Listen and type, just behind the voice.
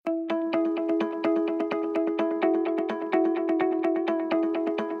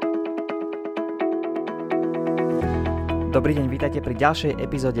Dobrý deň, vítajte pri ďalšej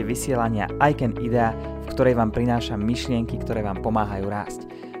epizóde vysielania I Can Idea, v ktorej vám prinášam myšlienky, ktoré vám pomáhajú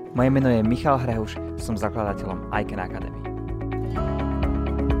rásť. Moje meno je Michal Hrehuš, som zakladateľom I Can Academy.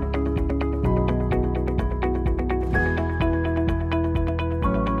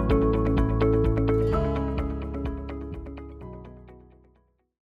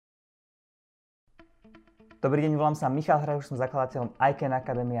 Dobrý deň, volám sa Michal Hrehuš, som zakladateľom I Can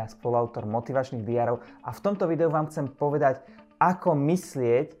Academy a spoluautor motivačných diárov a v tomto videu vám chcem povedať, ako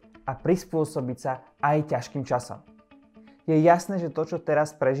myslieť a prispôsobiť sa aj ťažkým časom. Je jasné, že to, čo teraz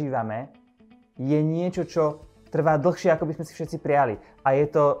prežívame, je niečo, čo trvá dlhšie, ako by sme si všetci prijali. A je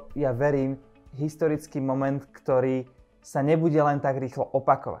to, ja verím, historický moment, ktorý sa nebude len tak rýchlo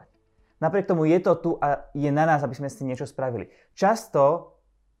opakovať. Napriek tomu je to tu a je na nás, aby sme si niečo spravili. Často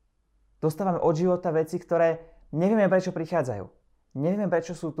dostávame od života veci, ktoré nevieme, prečo prichádzajú. Nevieme,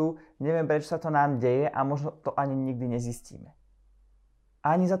 prečo sú tu, nevieme, prečo sa to nám deje a možno to ani nikdy nezistíme.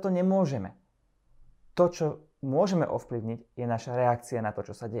 Ani za to nemôžeme. To, čo môžeme ovplyvniť, je naša reakcia na to,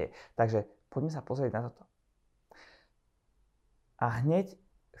 čo sa deje. Takže poďme sa pozrieť na toto. A hneď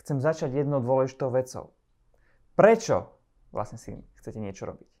chcem začať jednou dôležitou vecou. Prečo vlastne si chcete niečo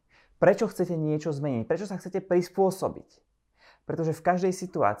robiť? Prečo chcete niečo zmeniť? Prečo sa chcete prispôsobiť? Pretože v každej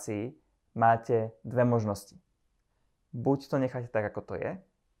situácii máte dve možnosti. Buď to necháte tak, ako to je,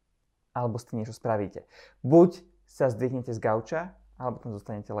 alebo s tým niečo spravíte. Buď sa zdvihnete z gauča, alebo tam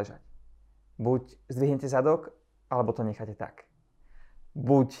zostanete ležať. Buď zdvihnete zadok, alebo to necháte tak.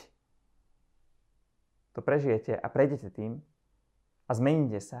 Buď to prežijete a prejdete tým a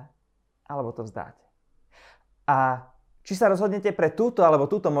zmeníte sa, alebo to vzdáte. A či sa rozhodnete pre túto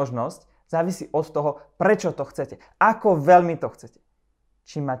alebo túto možnosť, závisí od toho, prečo to chcete. Ako veľmi to chcete.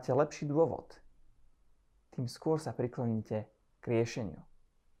 Čím máte lepší dôvod, tým skôr sa prikloníte k riešeniu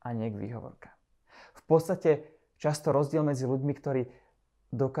a nie k výhovorkám. V podstate často rozdiel medzi ľuďmi, ktorí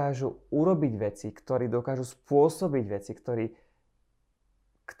dokážu urobiť veci, ktorí dokážu spôsobiť veci,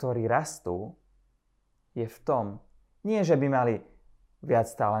 ktorí rastú, je v tom, nie že by mali viac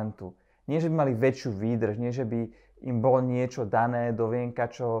talentu, nie že by mali väčšiu výdrž, nie že by im bolo niečo dané do vienka,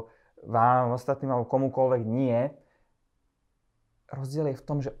 čo vám, ostatným alebo komukoľvek nie. Rozdiel je v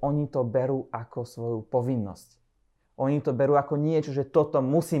tom, že oni to berú ako svoju povinnosť. Oni to berú ako niečo, že toto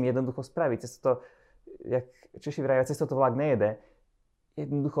musím jednoducho spraviť. Cez to, jak Češi vravia, cez to vlak nejede.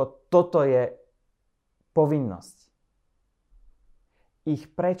 Jednoducho toto je povinnosť.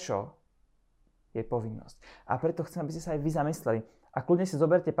 Ich prečo je povinnosť. A preto chcem, aby ste sa aj vy zamysleli. A kľudne si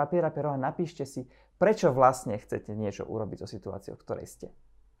zoberte papier a pero a napíšte si, prečo vlastne chcete niečo urobiť so situáciou, v ktorej ste.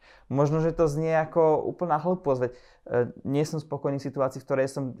 Možno, že to znie ako úplná hlúposť, veď nie som spokojný v situácii, v ktorej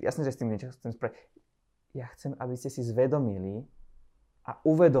som, jasne, že s tým niečo chcem spraviť. Ja chcem, aby ste si zvedomili a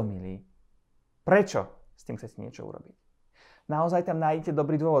uvedomili, prečo s tým chcete niečo urobiť. Naozaj tam nájdete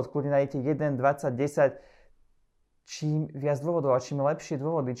dobrý dôvod, kľudne nájdete 1, 20, 10, čím viac dôvodov a čím lepšie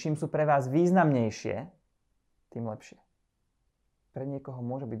dôvody, čím sú pre vás významnejšie, tým lepšie. Pre niekoho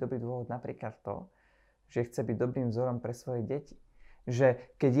môže byť dobrý dôvod napríklad to, že chce byť dobrým vzorom pre svoje deti.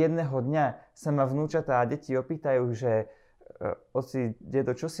 Že keď jedného dňa sa ma vnúčatá a deti opýtajú, že oci,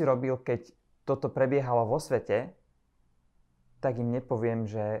 dedo, čo si robil, keď toto prebiehalo vo svete, tak im nepoviem,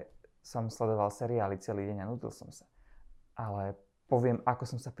 že som sledoval seriály celý deň a nudil som sa. Ale poviem, ako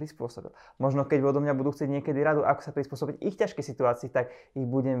som sa prispôsobil. Možno keď odo mňa budú chcieť niekedy radu, ako sa prispôsobiť ich ťažkej situácii, tak ich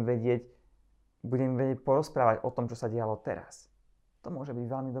budem vedieť porozprávať o tom, čo sa dialo teraz. To môže byť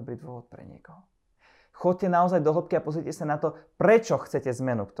veľmi dobrý dôvod pre niekoho. Choďte naozaj do hĺbky a pozrite sa na to, prečo chcete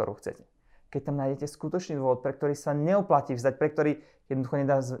zmenu, ktorú chcete. Keď tam nájdete skutočný dôvod, pre ktorý sa neoplatí vzdať, pre ktorý jednoducho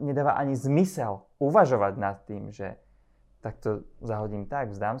nedáva ani zmysel uvažovať nad tým, že tak to zahodím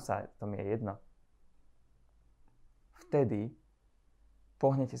tak, vzdám sa, to mi je jedno. Vtedy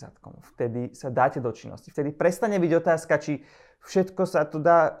pohnete zadkom, vtedy sa dáte do činnosti, vtedy prestane byť otázka, či všetko sa to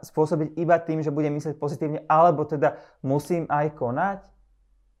dá spôsobiť iba tým, že budem myslieť pozitívne, alebo teda musím aj konať.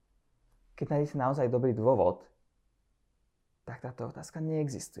 Keď nájdete naozaj dobrý dôvod, tak táto otázka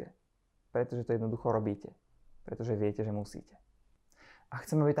neexistuje. Pretože to jednoducho robíte. Pretože viete, že musíte. A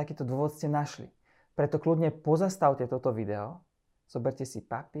chcem, aby takýto dôvod ste našli. Preto kľudne pozastavte toto video, zoberte si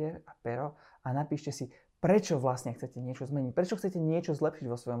papier a pero a napíšte si, prečo vlastne chcete niečo zmeniť, prečo chcete niečo zlepšiť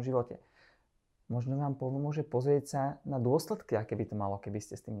vo svojom živote. Možno vám pomôže pozrieť sa na dôsledky, aké by to malo, keby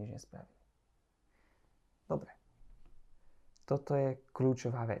ste s tým nič nespravili. Dobre. Toto je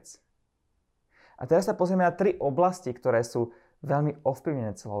kľúčová vec. A teraz sa pozrieme na 3 oblasti, ktoré sú veľmi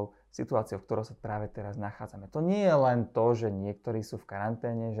ovplyvnené celou situáciou, v ktorej sa práve teraz nachádzame. To nie je len to, že niektorí sú v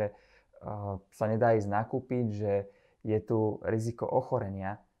karanténe, že sa nedá ísť nakúpiť, že je tu riziko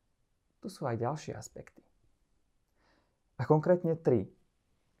ochorenia. Tu sú aj ďalšie aspekty. A konkrétne 3.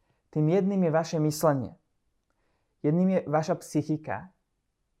 Tým jedným je vaše myslenie. Jedným je vaša psychika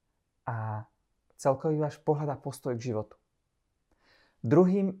a celkový váš pohľad a postoj k životu.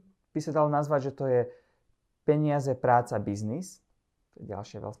 Druhým by sa dalo nazvať, že to je peniaze, práca, biznis. To je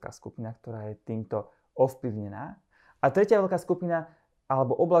ďalšia veľká skupina, ktorá je týmto ovplyvnená. A tretia veľká skupina,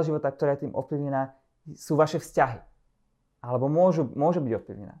 alebo oblasť života, ktorá je tým ovplyvnená, sú vaše vzťahy. Alebo môže byť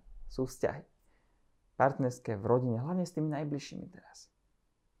ovplyvnená. Sú vzťahy. Partnerské, v rodine, hlavne s tými najbližšími teraz.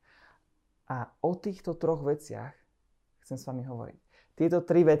 A o týchto 3 veciach chcem s vami hovoriť. Tieto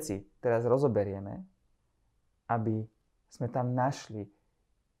 3 veci teraz rozoberieme, aby sme tam našli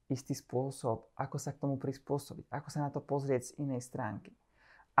istý spôsob, ako sa k tomu prispôsobiť, ako sa na to pozrieť z inej stránky.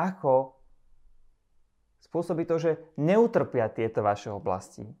 Ako spôsobiť to, že neutrpia tieto vaše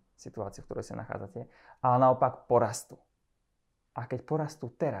oblasti, situácie, v ktorej sa nachádzate, ale naopak porastú. A keď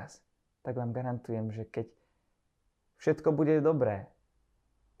porastú teraz, tak vám garantujem, že keď všetko bude dobré,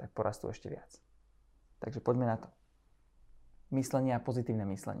 tak porastú ešte viac. Takže poďme na to. Myslenie a pozitívne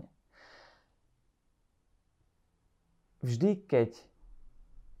myslenie. Vždy, keď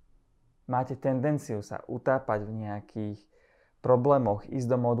máte tendenciu sa utápať v nejakých problémoch, ísť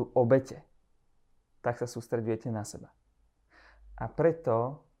do módu obete, tak sa sústreďujete na seba. A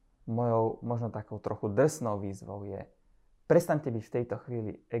preto mojou možno takou trochu drsnou výzvou je: prestaňte byť v tejto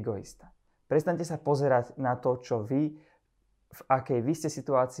chvíli egoista. Prestaňte sa pozerať na to, čo vy, v akej vy ste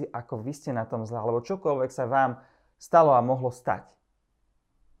situácii, ako vy ste na tom zle, alebo čokoľvek sa vám stalo a mohlo stať.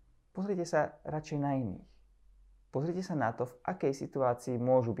 Pozrite sa radšej na iných. Pozrite sa na to, v akej situácii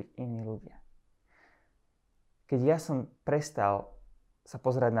môžu byť iní ľudia. Keď ja som prestal sa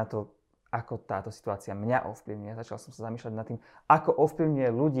pozerať na to, ako táto situácia mňa ovplyvňuje, začal som sa zamýšľať nad tým, ako ovplyvňuje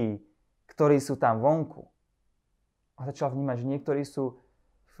ľudí, ktorí sú tam vonku. A začal vnímať, že niektorí sú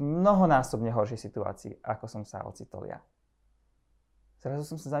v mnohonásobne horšej situácii, ako som sa ocitol ja. Zrazu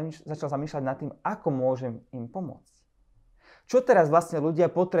som sa začal zamýšľať nad tým, ako môžem im pomôcť. Čo teraz vlastne ľudia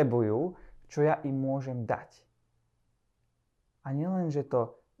potrebujú, čo ja im môžem dať. A nielen, že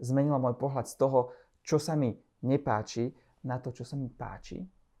to zmenilo môj pohľad z toho, čo sa mi nepáči, na to, čo sa mi páči,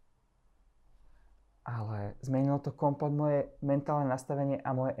 ale zmenilo to komplet moje mentálne nastavenie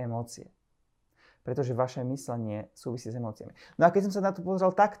a moje emócie. Pretože vaše myslenie súvisí s emóciami. No a keď som sa na to pozrel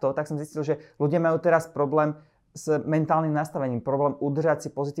takto, tak som zistil, že ľudia majú teraz problém s mentálnym nastavením, problém udržať si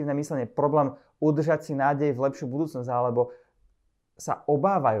pozitívne myslenie, problém udržať si nádej v lepšiu budúcnosť, alebo sa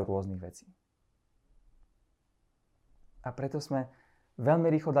obávajú rôznych vecí. A preto sme veľmi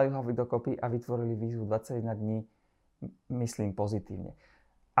rýchlo dali hlavy dokopy a vytvorili výzvu 21 dní Myslím pozitívne.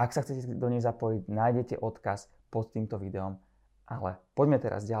 Ak sa chcete do nej zapojiť, nájdete odkaz pod týmto videom. Ale poďme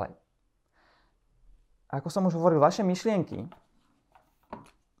teraz ďalej. Ako som už hovoril, vaše myšlienky,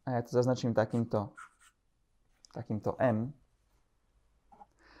 a ja to zaznačím takýmto M,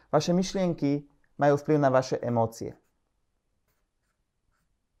 vaše myšlienky majú vplyv na vaše emócie.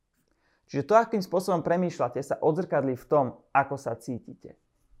 Čiže to, akým spôsobom premýšľate, sa odzrkadlí v tom, ako sa cítite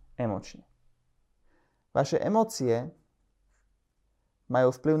emočne. Vaše emócie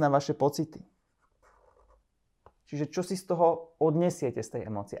majú vplyv na vaše pocity. Čiže čo si z toho odnesiete z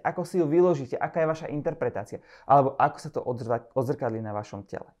tej emócie? Ako si ju vyložíte? Aká je vaša interpretácia? Alebo ako sa to odzrkadlí na vašom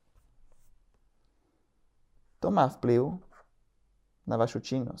tele? To má vplyv na vašu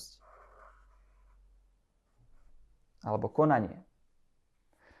činnosť. Alebo konanie.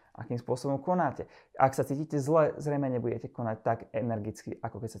 Akým spôsobom konáte? Ak sa cítite zle, zrejme nebudete konať tak energicky,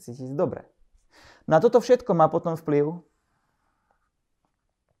 ako keď sa cítite dobre. Na toto všetko má potom vplyv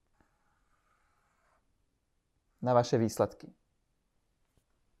na vaše výsledky.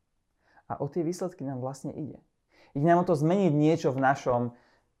 A o tie výsledky nám vlastne ide. Ide nám o to zmeniť niečo v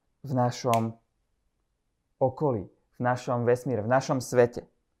našom okolí, v našom vesmíre, v našom svete.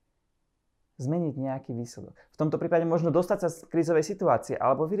 Zmeniť nejaký výsledok. V tomto prípade možno dostať sa z krízovej situácie,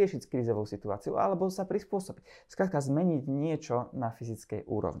 alebo vyriešiť krízovú situáciu, alebo sa prispôsobiť. Skrátka zmeniť niečo na fyzickej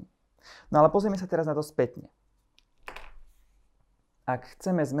úrovni. No ale pozrieme sa teraz na to spätne. Ak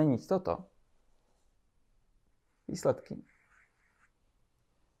chceme zmeniť toto, výsledky,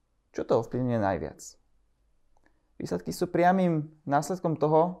 čo to ovplyvňuje najviac? Výsledky sú priamym následkom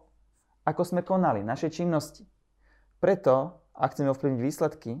toho, ako sme konali, našej činnosti. Preto, ak chceme ovplyvniť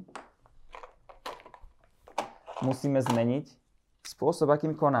výsledky, musíme zmeniť spôsob,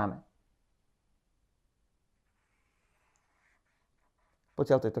 akým konáme.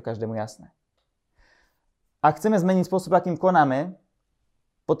 Potiaľ to je to každému jasné. Ak chceme zmeniť spôsob, akým konáme,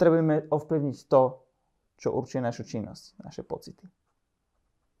 potrebujeme ovplyvniť to, čo určuje našu činnosť, naše pocity.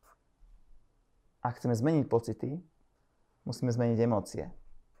 Ak chceme zmeniť pocity, musíme zmeniť emócie.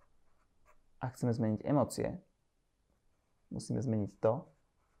 Ak chceme zmeniť emócie, musíme zmeniť to,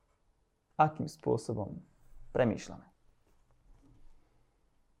 akým spôsobom premýšľame.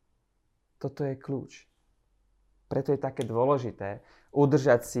 Toto je kľúč. Preto je také dôležité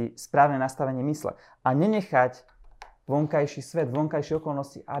udržať si správne nastavenie mysle a nenechať vonkajší svet, vonkajšie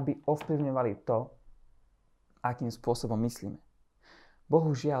okolnosti, aby ovplyvňovali to, akým spôsobom myslíme.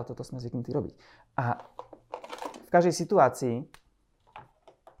 Bohužiaľ, toto sme zvyknutí robiť. A v každej situácii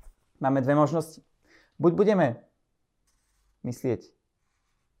máme dve možnosti. Buď budeme myslieť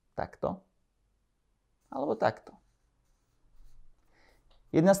takto, alebo takto.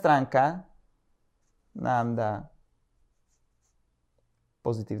 Jedna stránka nám dá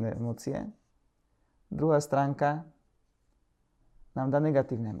pozitívne emócie, druhá stránka nám dá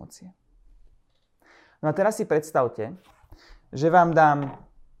negatívne emócie. No a teraz si predstavte, že vám dám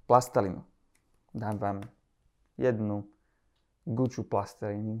plastelinu. Dám vám jednu guču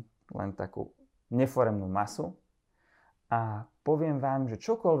plasteliny, len takú neforemnú masu a poviem vám, že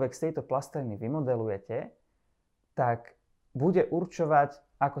čokoľvek z tejto plasteliny vymodelujete, tak bude určovať,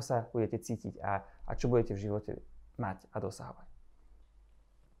 ako sa budete cítiť a čo budete v živote mať a dosahovať.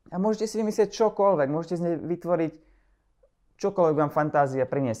 A môžete si vymyslieť čokoľvek, môžete z nej vytvoriť čokoľvek vám fantázia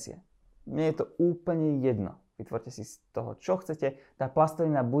prinesie. Mne je to úplne jedno. Vytvorte si z toho, čo chcete. Tá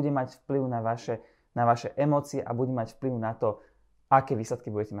plastelina bude mať vplyv na vaše emócie a bude mať vplyv na to, aké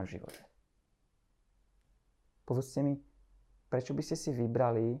výsledky budete mať v živote. Povedzte mi, prečo by ste si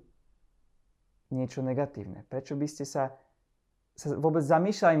vybrali niečo negatívne? Prečo by ste sa vôbec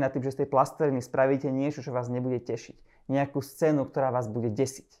zamýšľali nad tým, že z tej plasteliny spravíte niečo, čo vás nebude tešiť? Nejakú scénu, ktorá vás bude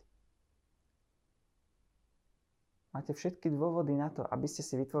desiť? Máte všetky dôvody na to, aby ste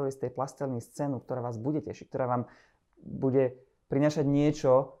si vytvorili z tej plasteliny scénu, ktorá vás bude tešiť, ktorá vám bude prinášať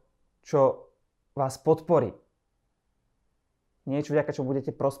niečo, čo vás podporí. Niečo, vďaka čomu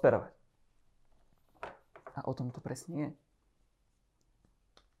budete prosperovať. A o tom to presne je.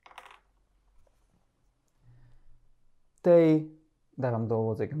 Tej, dávam do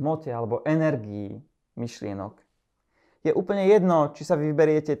úvodzek, hmote alebo energii myšlienok je úplne jedno, či sa vy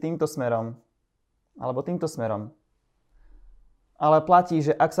vyberiete týmto smerom alebo týmto smerom. Ale platí,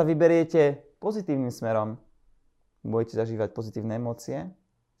 že ak sa vyberiete pozitívnym smerom, budete zažívať pozitívne emócie,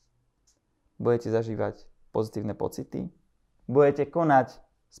 budete zažívať pozitívne pocity, budete konať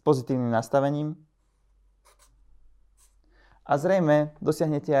s pozitívnym nastavením a zrejme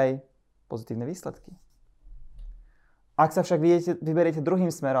dosiahnete aj pozitívne výsledky. Ak sa však vyberiete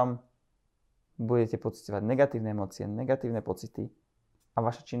druhým smerom, budete pociťovať negatívne emócie, negatívne pocity a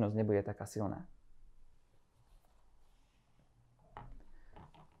vaša činnosť nebude taká silná.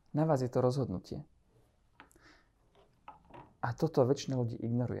 Na vás je to rozhodnutie. A toto väčšina ľudí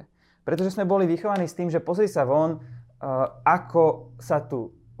ignoruje. Pretože sme boli vychovaní s tým, že pozri sa von, ako sa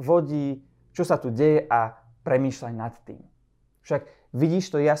tu vodí, čo sa tu deje a premýšľaj nad tým. Však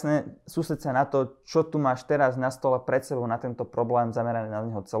vidíš to jasné, sústreď sa na to, čo tu máš teraz na stole pred sebou, na tento problém, zameraný na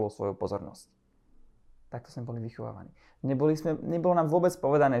neho celú svoju pozornosť. Takto sme boli vychovávaní. Nebolo nám vôbec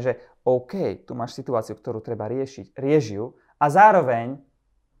povedané, že OK, tu máš situáciu, ktorú treba riešiť, riež ju a zároveň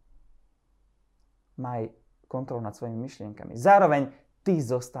maj kontrolu nad svojimi myšlienkami. Zároveň ty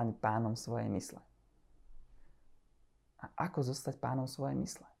zostaň pánom svojej mysle. A ako zostať pánom svojej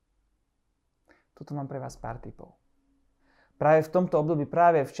mysle? Tuto mám pre vás pár tipov. Práve v tomto období,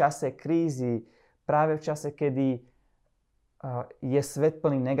 práve v čase krízy, práve v čase, kedy je svet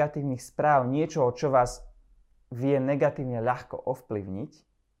plný negatívnych správ, niečoho, čo vás vie negatívne ľahko ovplyvniť,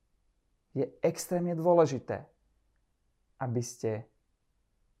 je extrémne dôležité, aby ste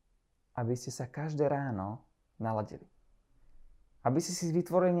sa každé ráno naladili. Aby ste si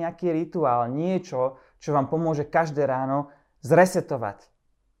vytvorili nejaký rituál, niečo, čo vám pomôže každé ráno zresetovať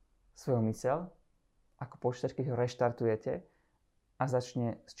svoju myseľ, ako počítač, keď ho reštartujete a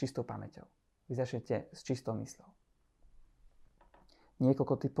začne s čistou pamäťou. Vy začnete s čistou mysľou.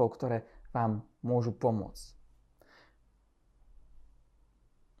 Niekoľko tipov, ktoré vám môžu pomôcť.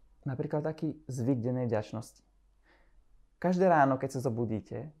 Napríklad taký zvyk dennej vďačnosti. Každé ráno, keď sa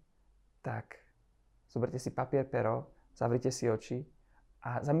zobudíte, tak zoberte si papier, pero, zavrite si oči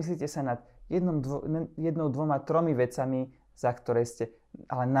a zamyslite sa nad jednou, dvoma, tromi vecami, za ktoré ste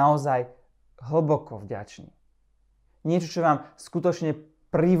ale naozaj hlboko vďační. Niečo, čo vám skutočne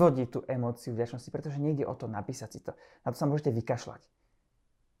privodí tú emóciu vďačnosti, pretože nejde o to napísať si to. Na to sa môžete vykašľať.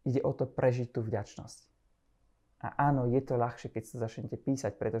 Ide o to prežiť tú vďačnosť. A áno, je to ľahšie, keď sa začnete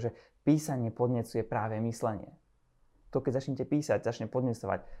písať, pretože písanie podnecuje práve myslenie. To, keď začnete písať, začne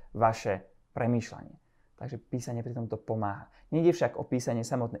podnecovať vaše premýšľanie. Takže písanie pri tomto pomáha. Nejde však o písanie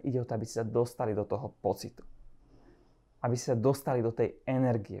samotné, ide o to, aby ste sa dostali do toho pocitu. Aby ste sa dostali do tej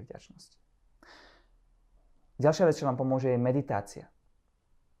energie vďačnosti. Ďalšia vec, čo vám pomôže, je meditácia.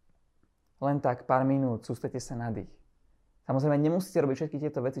 Len tak pár minút, sústredte sa na dých. Samozrejme, nemusíte robiť všetky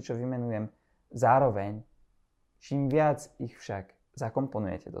tieto veci, čo vymenujem, zároveň. Čím viac ich však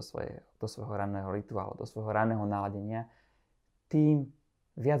zakomponujete do svojho ranného rituálu, do svojho ranného náladenia, tým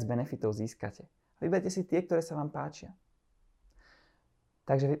viac benefitov získate. Vyberte si tie, ktoré sa vám páčia.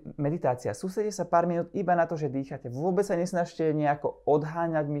 Takže meditácia. Sústredite sa pár minút iba na to, že dýchate. Vôbec sa nesnažte nejako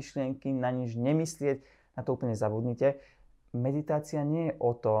odháňať myšlienky, na nič nemyslieť, na to úplne zabudnite. Meditácia nie je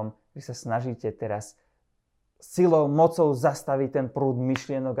o tom, že sa snažíte teraz silou, mocou zastaviť ten prúd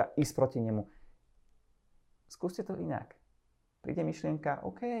myšlienok a ísť proti nemu. Skúste to inak. Príde myšlienka,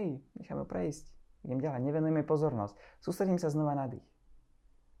 OK, nechám ju prejsť. Idem ďalej, nevenujem jej pozornosť. Sústredím sa znova na dých.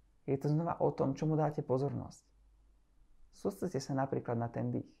 Je to znova o tom, čomu dáte pozornosť. Sústredite sa napríklad na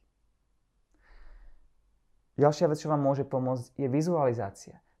ten dých. Ďalšia vec, čo vám môže pomôcť, je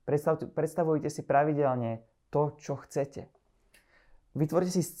vizualizácia. Predstavujte si pravidelne to, čo chcete.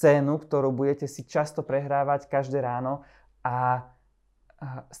 Vytvorte si scénu, ktorú budete si často prehrávať každé ráno a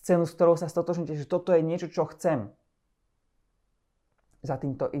scénu, s ktorou sa stotožníte, že toto je niečo, čo chcem. Za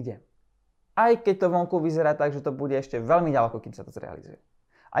tým to ide. Aj keď to vonku vyzerá tak, že to bude ešte veľmi ďaleko, kým sa to zrealizuje.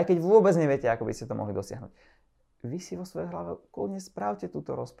 Aj keď vôbec neviete, ako by ste to mohli dosiahnuť. Vy si vo svojej hlave kľudne spravte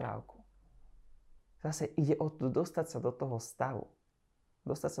túto rozprávku. Zase ide o to dostať sa do toho stavu.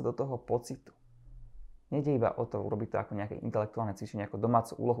 Dostať sa do toho pocitu. Nejde iba o to urobiť to ako nejaké intelektuálne cvičenie, ako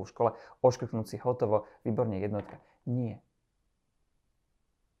domácu úlohu v škole, oškrtnúť si hotovo, výborne jednotka. Nie.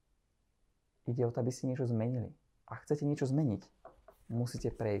 Ide o to, aby ste niečo zmenili. A chcete niečo zmeniť,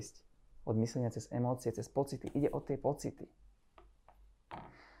 musíte prejsť od myslenia cez emócie, cez pocity. Ide o tie pocity.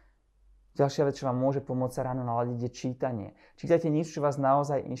 Ďalšia vec, čo vám môže pomôcť sa ráno naladiť, je čítanie. Čítajte niečo, čo vás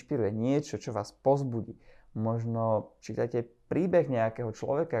naozaj inšpiruje. Niečo, čo vás povzbudí. Možno čítajte príbeh nejakého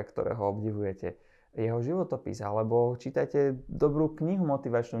človeka, ktorého obdivujete. Jeho životopis, alebo čítajte dobrú knihu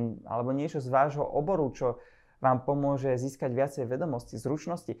motivačnú, alebo niečo z vášho oboru, čo vám pomôže získať viacej vedomosti,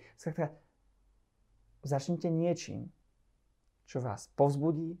 zručnosti. Skrátka, začnite niečím, čo vás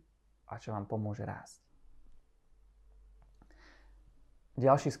povzbudí a čo vám pomôže rásť.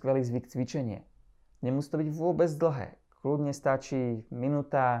 Ďalší skvelý zvyk, cvičenie. Nemusí to byť vôbec dlhé. Kľudne stačí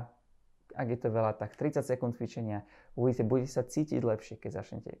minúta, ak je to veľa, tak 30 sekúnd cvičenia. Uvidíte, budete sa cítiť lepšie, keď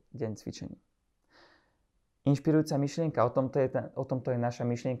začnete deň cvičením. Inšpirujúca myšlienka, o tomto je naša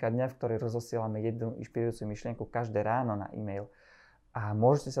myšlienka dňa, v ktorej rozosielame jednu inšpirujúcu myšlienku každé ráno na e-mail. A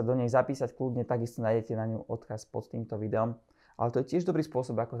môžete sa do nej zapísať kľudne, takisto nájdete na ňu odkaz pod týmto videom. Ale to je tiež dobrý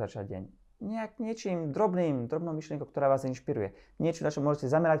spôsob, ako začať deň. Niečím drobnou myšlienkou, ktorá vás inšpiruje. Niečo, na čo môžete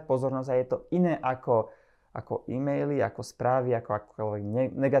zamerať pozornosť a je to iné ako e-maily, ako správy, ako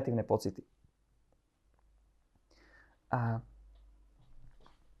akokoľvek negatívne pocity. A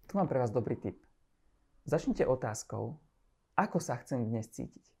tu mám pre vás dobrý tip. Začnite otázkou, ako sa chcem dnes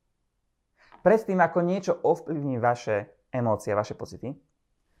cítiť. Predtým, ako niečo ovplyvní vaše emócie, vaše pocity,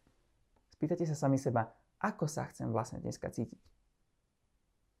 spýtajte sa sami seba, ako sa chcem vlastne dneska cítiť.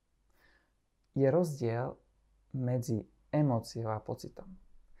 Je rozdiel medzi emóciou a pocitom.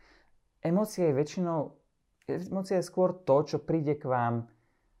 Emócia je skôr to, čo príde k vám,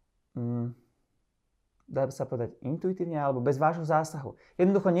 dá sa povedať, intuitívne alebo bez vášho zásahu.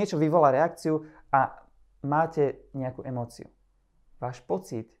 Jednoducho niečo vyvolá reakciu a máte nejakú emóciu. Váš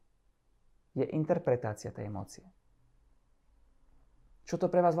pocit je interpretácia tej emócie. Čo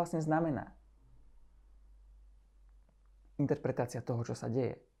to pre vás vlastne znamená? Interpretácia toho, čo sa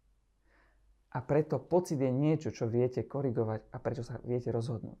deje. A preto pocit je niečo, čo viete korigovať a prečo sa viete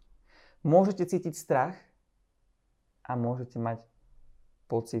rozhodnúť. Môžete cítiť strach a môžete mať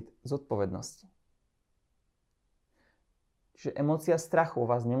pocit zodpovednosti. Čiže emócia strachu u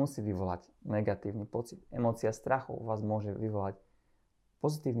vás nemusí vyvolať negatívny pocit. Emócia strachu u vás môže vyvolať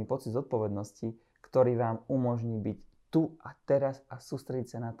pozitívny pocit zodpovednosti, ktorý vám umožní byť tu a teraz a sústrediť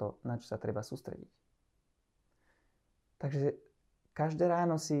sa na to, na čo sa treba sústrediť. Takže každé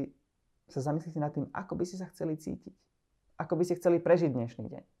ráno si sa zamyslite nad tým, ako by ste sa chceli cítiť. Ako by ste chceli prežiť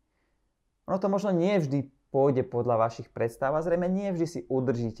dnešný deň. Ono to možno nie vždy pôjde podľa vašich predstav a zrejme nie vždy si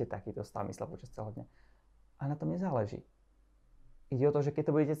udržíte takýto stav mysle počas celého dňa. A na tom nezáleží. Ide o to, že keď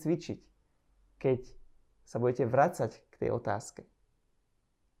to budete cvičiť, keď sa budete vracať k tej otázke,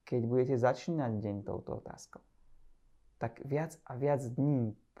 keď budete začínať deň touto otázkou, tak viac a viac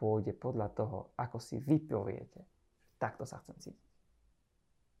dní pôjde podľa toho, ako si vy poviete, že takto sa chcem cítiť.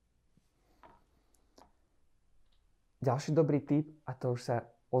 Ďalší dobrý tip, a to už sa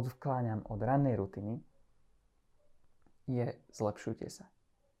odkláňam od rannej rutiny, je zlepšujte sa.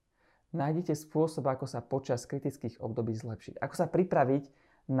 Nájdite spôsob, ako sa počas kritických období zlepšiť. Ako sa pripraviť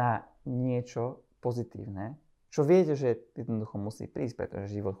na niečo pozitívne Čo viete, že jednoducho musí prísť,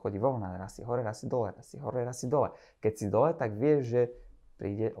 pretože život chodí vo vlnách, raz si hore, raz si dole, raz si hore, raz si dole. Keď si dole, tak vieš, že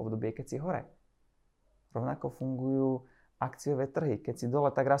príde obdobie, keď si hore. Rovnako fungujú akciové trhy. Keď si dole,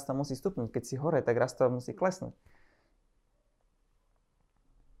 tak raz to musí stupnúť. Keď si hore, tak raz to musí klesnúť.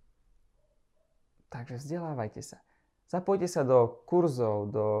 Takže vzdelávajte sa. Zapojte sa do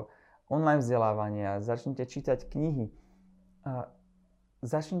kurzov, do online vzdelávania, začnite čítať knihy.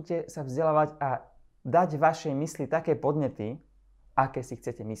 Začnite sa vzdelávať a dať vašej mysli také podnety, aké si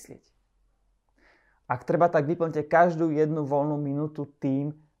chcete myslieť. Ak treba, tak vyplňte každú jednu voľnú minútu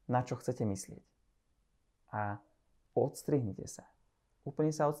tým, na čo chcete myslieť. A odstrihnite sa.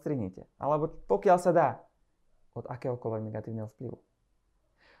 Úplne sa odstrihnite. Alebo pokiaľ sa dá, od akéhokoľvek negatívneho vplyvu.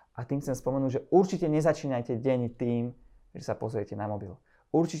 A tým chcem spomenúť, že určite nezačínajte deň tým, že sa pozriete na mobil.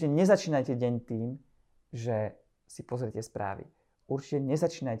 Určite nezačínajte deň tým, že si pozriete správy. Určite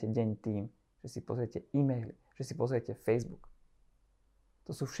nezačínajte deň tým, že si pozriete e-maily, že si pozriete Facebook.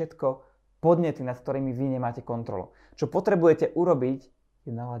 To sú všetko podnety, nad ktorými vy nemáte kontrolu. Čo potrebujete urobiť,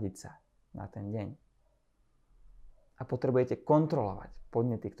 je naladiť sa na ten deň. A potrebujete kontrolovať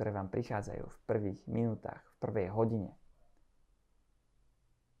podnety, ktoré vám prichádzajú v prvých minútach, v prvej hodine.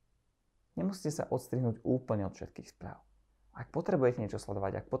 Nemusíte sa odstrihnúť úplne od všetkých správ. Ak potrebujete niečo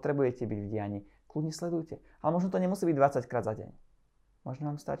sledovať, ak potrebujete byť v dianí, kľudne sledujte. Ale možno to nemusí byť 20 krát za deň.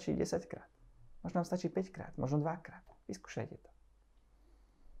 Možno vám stačí 10 krát. Možno vám stačí 5 krát, možno 2 krát. Vyskúšajte to.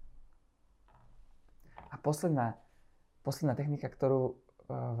 A posledná technika, ktorú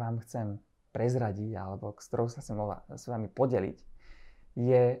vám chcem prezradiť, alebo s ktorou sa chcem s vami podeliť,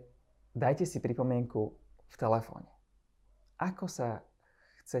 je dajte si pripomienku v telefóne. Ako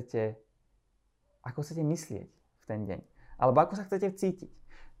chcete myslieť v ten deň? Alebo ako sa chcete cítiť?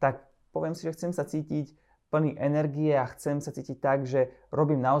 Tak poviem si, že chcem sa cítiť plný energie a chcem sa cítiť tak, že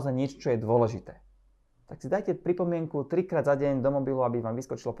robím naozaj niečo, čo je dôležité. Tak si dajte pripomienku 3-krát za deň do mobilu, aby vám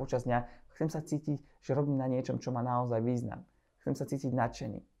vyskočilo počas dňa. Chcem sa cítiť, že robím na niečom, čo má naozaj význam. Chcem sa cítiť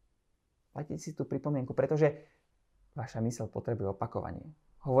nadšený. Dajte si tú pripomienku, pretože vaša myseľ potrebuje opakovanie.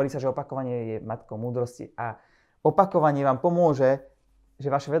 Hovorí sa, že opakovanie je matkou múdrosti a opakovanie vám pomôže, že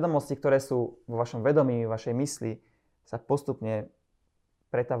vaše vedomosti, ktoré sú vo vašom vedomí, vo vašej mysli, sa postupne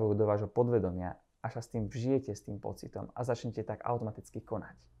pretavujú do vášho podvedomia, až sa s tým vžijete, s tým pocitom a začnete tak automaticky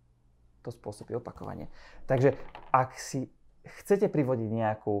konať. To spôsobí opakovanie. Takže ak si chcete privodiť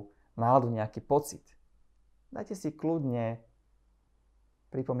nejakú náladu, nejaký pocit, dajte si kľudne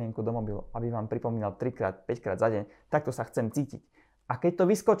pripomienku do mobilu, aby vám pripomínal 3-krát, 5-krát za deň, takto sa chcem cítiť. A keď to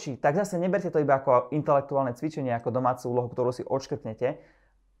vyskočí, tak zase neberte to iba ako intelektuálne cvičenie, ako domácu úlohu, ktorú si odškrtnete,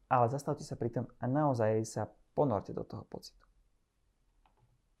 ale zastavte sa pri tom a naozaj sa ponorte do toho pocitu.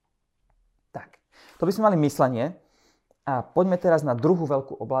 Tak, to by sme mali myslenie a poďme teraz na druhú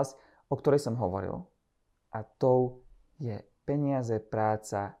veľkú oblasť, o ktorej som hovoril. A tou je peniaze,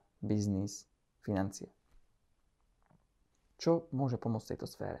 práca, biznis, financie. Čo môže pomôcť v tejto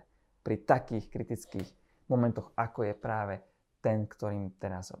sfére pri takých kritických momentoch, ako je práve ten, ktorým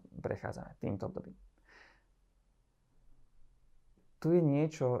teraz prechádzame, týmto obdobím? Tu je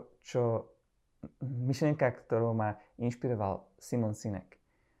niečo, myšlienka, ktorú ma inšpiroval Simon Sinek.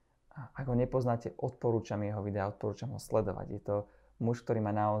 Ak ho nepoznáte, odporúčam jeho videa, odporúčam ho sledovať. Je to muž, ktorý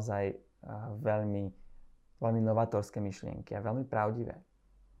má naozaj veľmi novatorské myšlienky a veľmi pravdivé.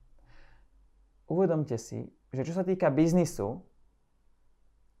 Uvedomte si, že čo sa týka biznisu,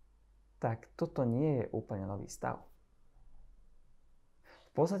 tak toto nie je úplne nový stav.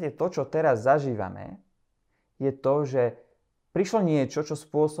 V podstate to, čo teraz zažívame, je to, že prišlo niečo, čo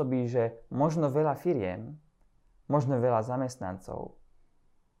spôsobí, že možno veľa firiem, možno veľa zamestnancov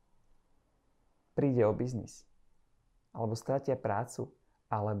príde o biznis. Alebo stratia prácu,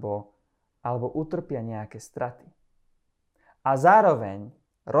 alebo utrpia nejaké straty. A zároveň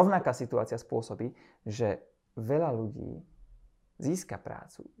rovnaká situácia spôsobí, že veľa ľudí získa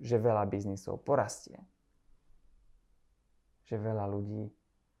prácu, že veľa biznisov porastie, že veľa ľudí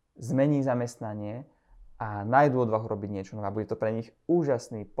zmení zamestnanie a nájdú odvahu robiť niečo nové a bude to pre nich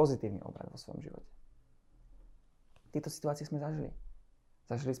úžasný, pozitívny obrad vo svojom živote. Tieto situácie sme zažili.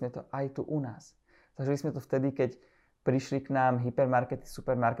 Zažili sme to aj tu u nás. Zažili sme to vtedy, keď prišli k nám hypermarkety,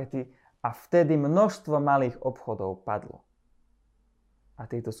 supermarkety a vtedy množstvo malých obchodov padlo. A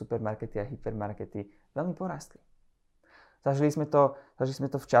tieto supermarkety a hypermarkety veľmi porastli. Zažili sme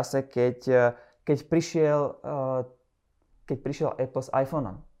to v čase, keď prišiel Apple s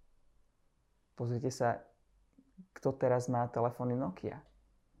iPhoneom. Pozrite sa, kto teraz má telefóny Nokia.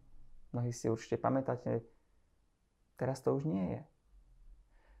 Mnohí si určite pamätáte, teraz to už nie je.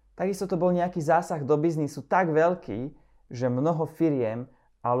 Takisto to bol nejaký zásah do biznisu tak veľký, že mnoho firiem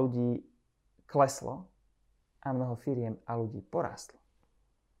a ľudí kleslo a mnoho firiem a ľudí porástlo.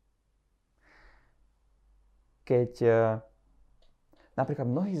 Keď napríklad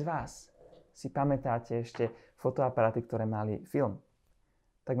mnohí z vás si pamätáte ešte fotoaparáty, ktoré mali film.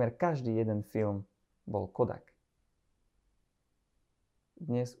 Takmer každý jeden film bol Kodak.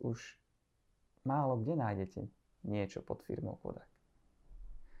 Dnes už málo kde nájdete niečo pod firmou Kodak.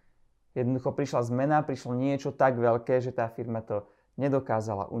 Jednoducho prišla zmena, prišlo niečo tak veľké, že tá firma to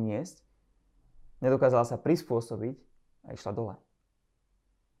nedokázala uniesť, nedokázala sa prispôsobiť a išla dole.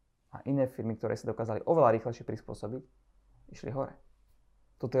 A iné firmy, ktoré sa dokázali oveľa rýchlejšie prispôsobiť, išli hore.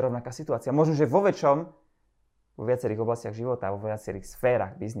 Toto je rovnaká situácia. Možno, že vo viacerých oblastiach života, vo viacerých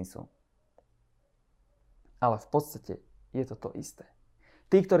sférach biznisu. Ale v podstate je to to isté.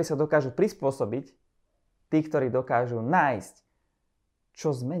 Tí, ktorí sa dokážu prispôsobiť, tí, ktorí dokážu nájsť,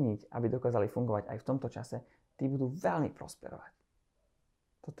 čo zmeniť, aby dokázali fungovať aj v tomto čase, tí budú veľmi prosperovať.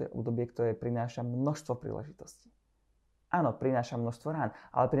 Toto je obdobie, ktoré prináša množstvo príležitostí. Áno, prináša množstvo rán,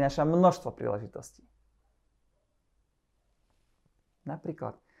 ale prináša množstvo príležitostí.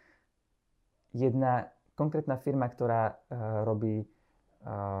 Napríklad jedna konkrétna firma, ktorá robí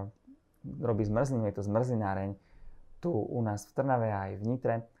zmrzlinu, je to zmrzlináreň, tu u nás v Trnave a aj v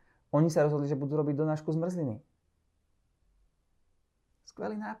Nitre, oni sa rozhodli, že budú robiť donášku zmrzliny.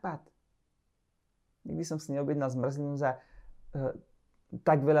 Skvelý nápad. Nikdy som si neobjednal zmrzlinu za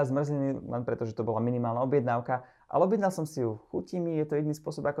tak veľa zmrzliny, len preto, že to bola minimálna objednávka, ale objednal som si ju. Chutí mi, je to jediný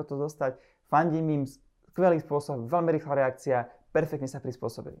spôsob, ako to dostať. Fandím im, skvelý spôsob, veľmi rýchla reakcia, perfektne sa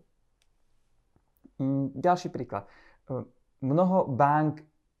prispôsobili. Ďalší príklad. Mnoho bank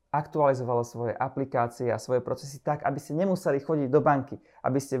aktualizovalo svoje aplikácie a svoje procesy tak, aby ste nemuseli chodiť do banky,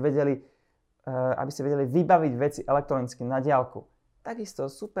 aby ste vedeli vybaviť veci elektronicky na diaľku.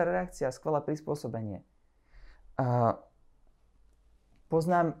 Takisto super reakcia, skvelé prispôsobenie.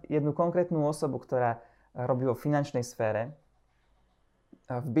 Poznám jednu konkrétnu osobu, ktorá robí vo finančnej sfére,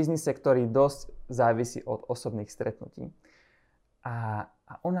 v biznise, ktorý dosť závisí od osobných stretnutí. A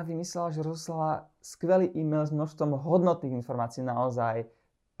ona vymyslela, že rozoslala skvelý e-mail s množstvom hodnotných informácií, naozaj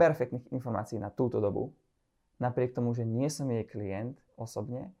perfektných informácií na túto dobu. Napriek tomu, že nie som jej klient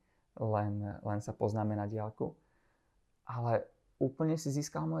osobne, len sa poznáme na diaľku, ale úplne si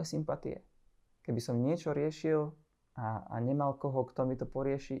získal moje sympatie. Keby som niečo riešil a nemal koho, kto mi to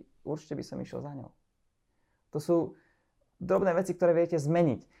porieši, určite by som išiel za ňou. To sú drobné veci, ktoré viete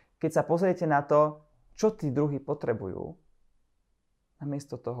zmeniť. Keď sa pozriete na to, čo tí druhí potrebujú,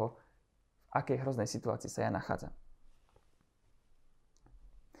 namiesto toho, v akej hroznej situácii sa ja nachádzam.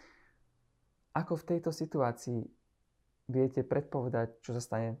 Ako v tejto situácii viete predpovedať, čo sa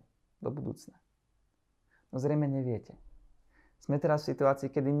stane do budúcna? No zrejme neviete. Sme teraz v situácii,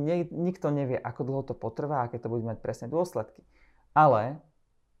 kedy nikto nevie, ako dlho to potrvá, aké to bude mať presné dôsledky. Ale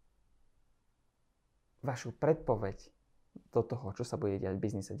vašu predpoveď do toho, čo sa bude diať v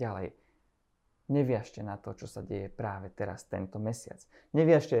biznise ďalej, neviažte na to, čo sa deje práve teraz, tento mesiac.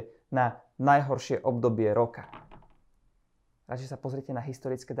 Neviažte na najhoršie obdobie roka. Radšej sa pozrite na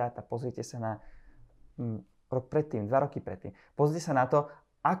historické dáta, pozrite sa na rok predtým, 2 roky predtým. Pozrite sa na to,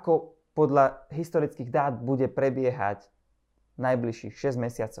 ako podľa historických dát bude prebiehať najbližších 6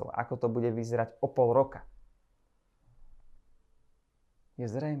 mesiacov, ako to bude vyzerať o pol roka. Je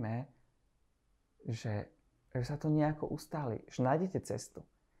zrejmé, že sa to nejako ustáli, že nájdete cestu.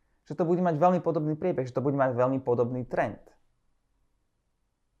 Že to bude mať veľmi podobný priebeh, že to bude mať veľmi podobný trend.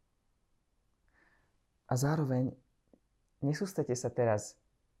 A zároveň nesústredte sa teraz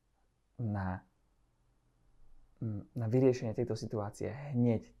na vyriešenie tejto situácie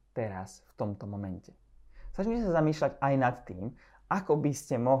hneď teraz, v tomto momente. Snažite sa zamýšľať aj nad tým, ako by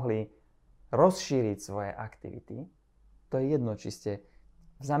ste mohli rozšíriť svoje aktivity. To je jedno, či ste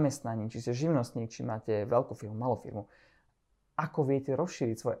v zamestnaní, či ste živnostník, či máte veľkú firmu, malú firmu. Ako viete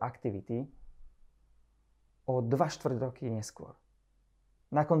rozšíriť svoje aktivity o 2/4 roky neskôr.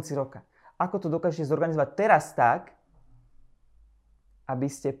 Na konci roka. Ako to dokážete zorganizovať teraz tak, aby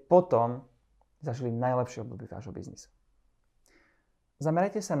ste potom zažili najlepšie obdobie vášho biznisu.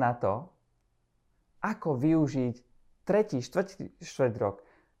 Zamerajte sa na to, ako využiť 3., 4. rok,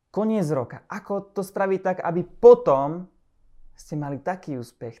 koniec roka. Ako to spraviť tak, aby potom ste mali taký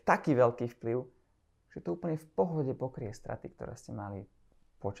úspech, taký veľký vplyv, že to úplne v pohode pokrie straty, ktoré ste mali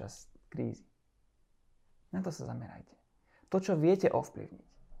počas krízy. Na to sa zamerajte. To, čo viete ovplyvniť.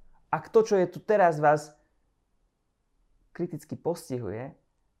 Ak to, čo je tu teraz, vás kriticky postihuje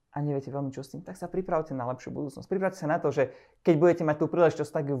a neviete veľmi čo s tým, tak sa pripravte na lepšiu budúcnosť. Pripravte sa na to, že keď budete mať tú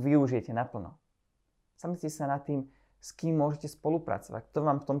príležitosť, tak ju využijete naplno. Zamyslite sa nad tým, s kým môžete spolupracovať, kto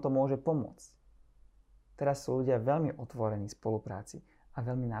vám v tomto môže pomôcť. Teraz sú ľudia veľmi otvorení spolupráci a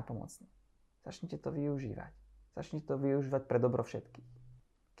veľmi nápomocní. Začnite to využívať. Začnite to využívať pre dobro všetkých.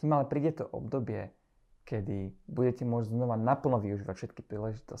 Kým ale príde to obdobie, kedy budete môcť znova naplno využívať všetky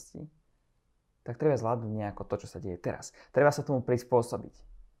príležitosti, tak treba zvládnuť nejako to, čo sa deje teraz. Treba sa tomu prispôsobiť.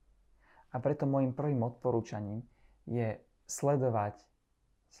 A preto môjim prvým odporúčaním je sledovať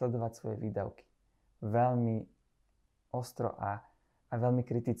svoje výdavky. Veľmi ostro a veľmi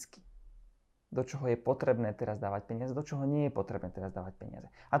kriticky. Do čoho je potrebné teraz dávať peniaze, do čoho nie je potrebné teraz dávať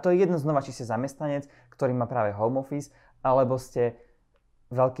peniaze. A to je jedno znova, či ste zamestnanec, ktorý má práve home office, alebo ste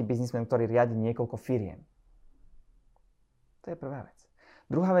veľký biznismen, ktorý riadi niekoľko firiem. To je prvá vec.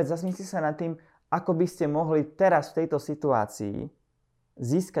 Druhá vec, zamyslite sa nad tým, ako by ste mohli teraz v tejto situácii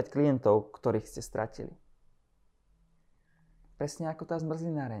získať klientov, ktorých ste stratili. Presne ako tá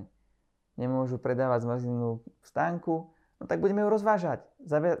zmrzlináreň. Nemôžu predávať zmrzlinu v stánku, no tak budeme ju rozvážať.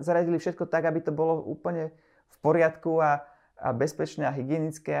 Zaradili všetko tak, aby to bolo úplne v poriadku a bezpečné a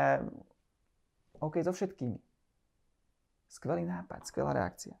hygienické a OK so všetkými. Skvelý nápad, skvelá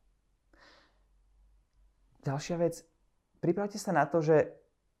reakcia. Ďalšia vec, pripravte sa na to, že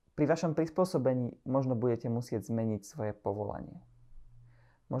pri vašom prispôsobení možno budete musieť zmeniť svoje povolanie.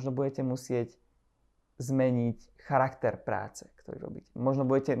 Možno budete musieť zmeniť charakter práce, ktorý robíte. Možno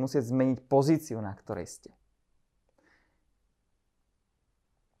budete musieť zmeniť pozíciu, na ktorej ste.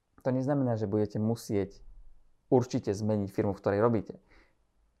 To neznamená, že budete musieť určite zmeniť firmu, v ktorej robíte.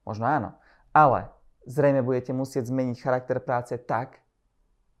 Možno áno, ale zrejme budete musieť zmeniť charakter práce tak,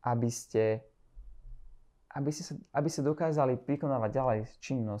 aby ste dokázali vykonávať ďalej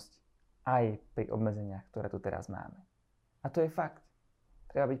činnosť aj pri obmedzeniach, ktoré tu teraz máme. A to je fakt.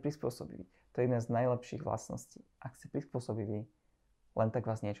 Treba byť prispôsobivý. To je jedna z najlepších vlastností. Ak ste prispôsobiví, len tak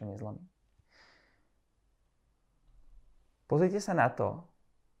vás niečo nezlomí. Pozrite sa na to,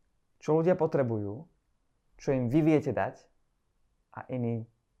 čo ľudia potrebujú, čo im vy viete dať a iní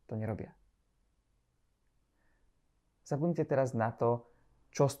to nerobia. Zabudnite teraz na to,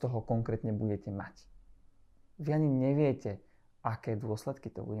 čo z toho konkrétne budete mať. Vy ani neviete, aké dôsledky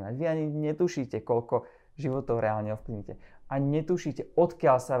to bude mať. Vy ani netušíte, koľko životov reálne ovplyvníte. A netušíte,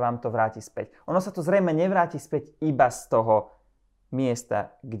 odkiaľ sa vám to vráti späť. Ono sa to zrejme nevráti späť iba z toho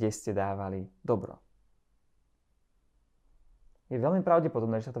miesta, kde ste dávali dobro. Je veľmi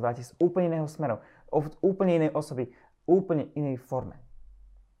pravdepodobné, že sa to vráti z úplne iného smeru, od úplne inej osoby, úplne inej forme.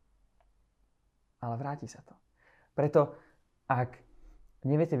 Ale vráti sa to. Preto, ak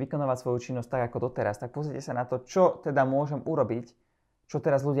neviete vykonávať svoju činnosť tak ako doteraz, tak pozrite sa na to, čo teda môžem urobiť, čo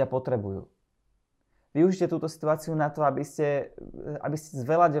teraz ľudia potrebujú. Využite túto situáciu na to, aby ste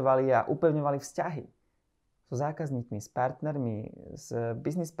zveľaďovali a upevňovali vzťahy so zákazníkmi, s partnermi, s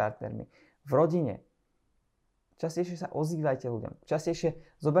business partnermi, v rodine. Častejšie sa ozývajte ľuďom.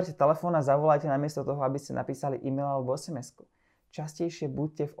 Častejšie zoberte telefón a zavolajte namiesto toho, aby ste napísali e-mail alebo SMS-ku. Častejšie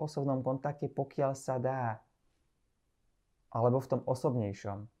buďte v osobnom kontakte, pokiaľ sa dá. Alebo v tom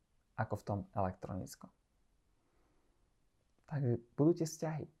osobnejšom, ako v tom elektronickom. Takže budujte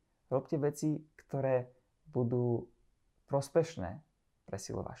vzťahy. Robte veci, ktoré budú prospešné pre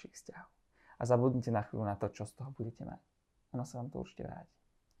silu vašich vzťahov. A zabudnite na chvíľu na to, čo z toho budete mať. Ono sa vám to určite vráti.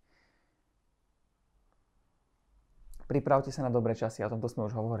 Pripravte sa na dobré časy, o tomto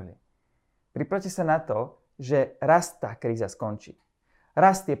sme už hovorili. Pripravte sa na to, že raz tá kríza skončí.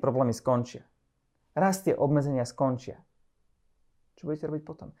 Raz tie problémy skončia. Raz tie obmedzenia skončia. Čo budete robiť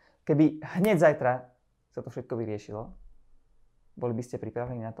potom? Keby hneď zajtra sa to všetko vyriešilo, boli by ste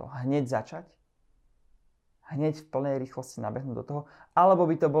pripravení na to hneď začať? Hneď v plnej rýchlosti nabehnúť do toho? Alebo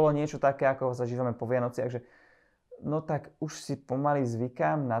by to bolo niečo také, ako zažívame po Vianociach, že no tak už si pomaly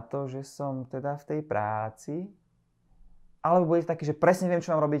zvykám na to, že som teda v tej práci. Alebo budete taký, že presne viem, čo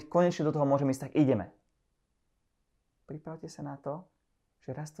mám robiť, konečne do toho môžem ísť, tak ideme. Pripravte sa na to,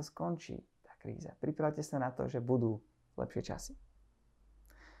 že raz to skončí, tá kríza. Pripravte sa na to, že budú lepšie časy.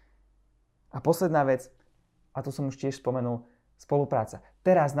 A posledná vec, a to som už tiež spomenul, spolupráca.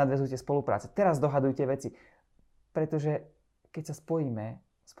 Teraz nadväzujte spolupráce, teraz dohadujte veci, pretože keď sa spojíme,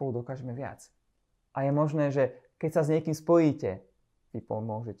 spolu dokážeme viac. A je možné, že keď sa s niekým spojíte, vy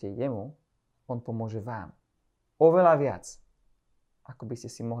pomôžete jemu, on pomôže vám. Oveľa viac, ako by ste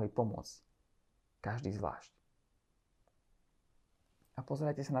si mohli pomôcť. Každý zvlášť. A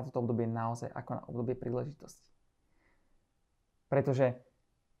pozerajte sa na toto obdobie naozaj ako na obdobie príležitosti. Pretože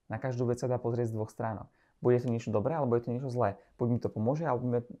na každú vec sa dá pozrieť z dvoch stránok. Bude to niečo dobré, alebo je to niečo zlé. Buď mi to pomôže,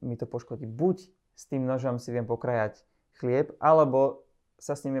 alebo mi to poškodí. Buď s tým nožom si viem pokrajať chlieb, alebo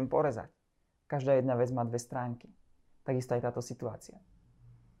sa s ním viem porezať. Každá jedna vec má dve stránky. Takisto aj táto situácia.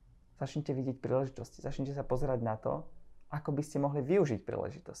 Začnite vidieť príležitosti. Začnite sa pozerať na to, ako by ste mohli využiť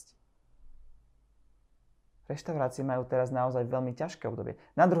príležitosti. Reštaurácie majú teraz naozaj veľmi ťažké obdobie.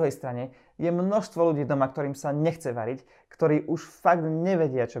 Na druhej strane je množstvo ľudí doma, ktorým sa nechce variť, ktorí už fakt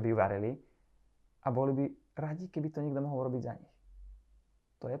nevedia, čo by varili a boli by radi, keby to niekto mohol robiť za nich.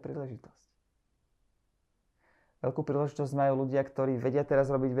 To je príležitosť. Veľkú príležitosť majú ľudia, ktorí vedia teraz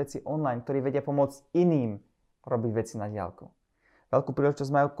robiť veci online, ktorí vedia pomôcť iným robiť veci na diaľku. Veľkú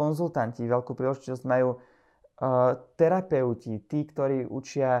príležitosť majú konzultanti, veľkú príležitosť majú terapeuti, tí, ktorí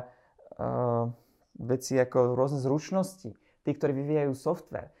učia veci ako rôzne zručnosti, tí, ktorí vyvíjajú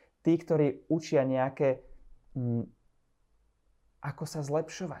software, tí, ktorí učia nejaké, ako sa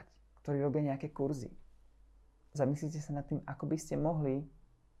zlepšovať, ktorí robia nejaké kurzy. Zamyslite sa nad tým, ako by ste mohli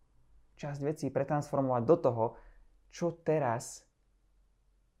časť vecí pretransformovať do toho, čo teraz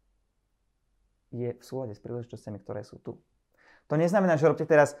je v súlade s príležitostiami, ktoré sú tu. To neznamená, že robíte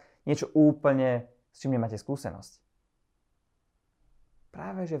teraz niečo úplne, s čím nemáte skúsenosť.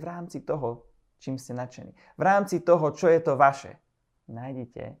 Práve, že v rámci toho, čím ste nadšení, v rámci toho, čo je to vaše,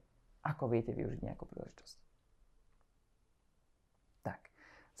 nájdite, ako viete využiť nejakú príležitosť. Tak,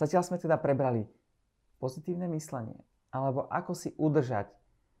 zatiaľ sme teda prebrali pozitívne myslenie, alebo ako si udržať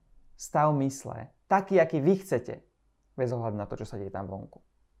stav mysle, taký, aký vy chcete, bez ohľadu na to, čo sa deje tam vonku.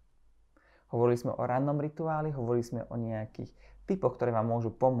 Hovorili sme o rannom rituáli, hovorili sme o nejakých typoch, ktoré vám môžu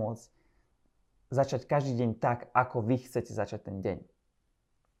pomôcť začať každý deň tak, ako vy chcete začať ten deň.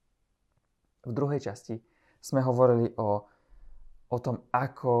 V druhej časti sme hovorili o tom,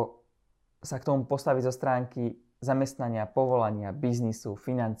 ako sa k tomu postaviť zo stránky zamestnania, povolania, biznisu,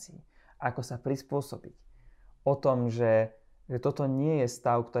 financií, ako sa prispôsobiť. O tom, že toto nie je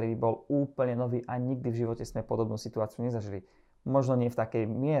stav, ktorý by bol úplne nový a nikdy v živote sme podobnú situáciu nezažili. Možno nie v takej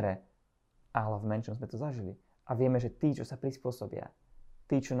miere, ale v menšom sme to zažili. A vieme, že tí, čo sa prispôsobia,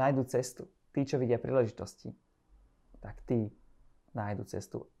 tí, čo nájdu cestu, tí, čo vidia príležitosti, tak tí nájdu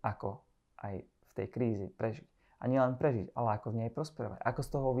cestu, ako aj v tej krízi prežiť. A nielen prežiť, ale ako v nej prosperovať. Ako z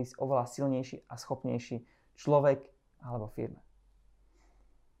toho výjsť oveľa silnejší a schopnejší človek alebo firma.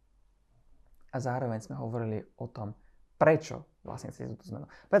 A zároveň sme hovorili o tom, prečo vlastne chcete túto zmenu.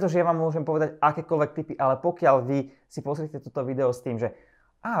 Pretože ja vám môžem povedať akékoľvek tipy, ale pokiaľ vy si pozriete toto video s tým, že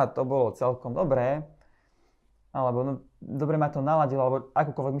to bolo celkom dobré, alebo dobre ma to naladilo, alebo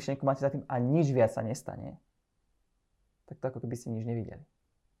akúkoľvek myšlienku máte za tým a nič viac sa nestane, tak to ako keby ste nič nevideli.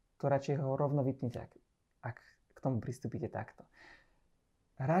 To radšej ho rovno vypnite, ak k tomu pristúpite takto.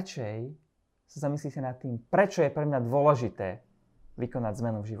 Radšej sa zamyslíte nad tým, prečo je pre mňa dôležité vykonať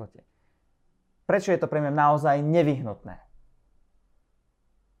zmenu v živote. Prečo je to pre mňa naozaj nevyhnutné?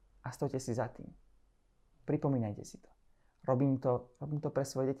 A stojte si za tým. Pripomínajte si to. Robím to pre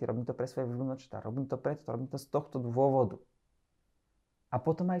svoje deti, robím to pre svoje vnúčatá, robím to preto, robím to z tohto dôvodu. A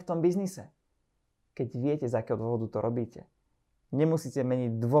potom aj v tom biznise. Keď viete, z akého dôvodu to robíte, nemusíte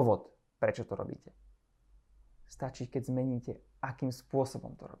meniť dôvod, prečo to robíte. Stačí, keď zmeníte, akým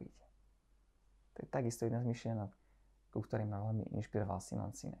spôsobom to robíte. To je takisto jedna z myšlienok, ku ktorým ma veľmi inšpiroval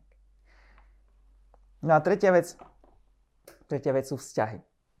Simon Sinek. No a tretia vec sú vzťahy,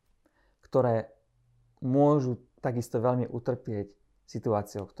 ktoré môžu takisto veľmi utrpieť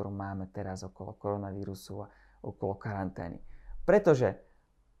situáciou, ktorú máme teraz okolo koronavírusu a okolo karantény. Pretože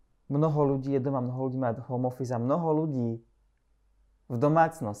mnoho ľudí je doma, mnoho ľudí má home office a mnoho ľudí v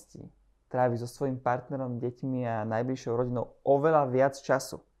domácnosti trávi so svojím partnerom, deťmi a najbližšou rodinou oveľa viac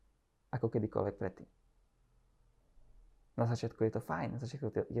času ako kedykoľvek predtým. Na začiatku je to fajn, na začiatku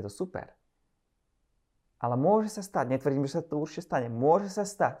je to super. Ale môže sa stať, netvrdím, že sa to určite stane, môže sa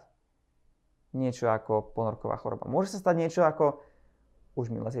stať niečo ako ponorková choroba. Môže sa stať niečo ako už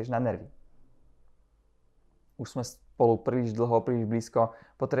mi lezieš na nervy. Už sme spolu príliš dlho, príliš blízko,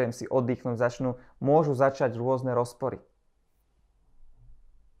 potrebujem si oddychnúť, môžu začať rôzne rozpory.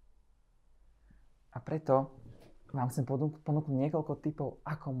 A preto vám chcem ponúknuť niekoľko tipov,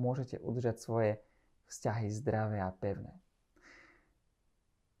 ako môžete udržať svoje vzťahy zdravé a pevné.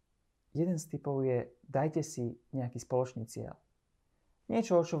 Jeden z typov je, dajte si nejaký spoločný cieľ.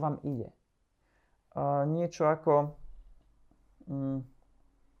 Niečo, o čo vám ide. Niečo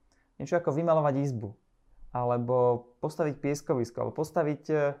ako vymalovať izbu. Alebo postaviť pieskovisko. Alebo postaviť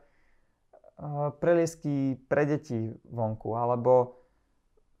preliesky pre deti vonku. Alebo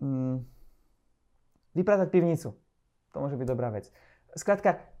vypratať pivnicu. To môže byť dobrá vec.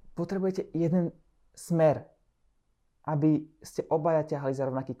 Skrátka, potrebujete jeden smer, aby ste obaja ťahali za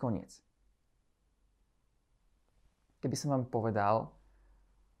rovnaký koniec. Keby som vám povedal,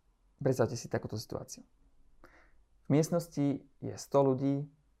 predstavte si takúto situáciu. V miestnosti je 100 ľudí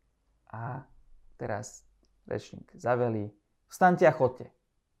a teraz rečník zavelí, vstaňte a chodte.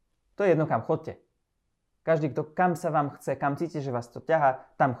 To je jedno, kam chodte. Každý, kto kam sa vám chce, kam cítite, že vás to ťahá,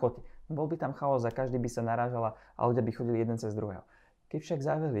 tam chodte. Bol by tam chaos a každý by sa narážal a ľudia by chodili jeden cez druhého. Keď však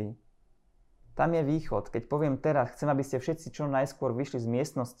zaveli, tam je východ. Keď poviem teraz, chcem, aby ste všetci čo najskôr vyšli z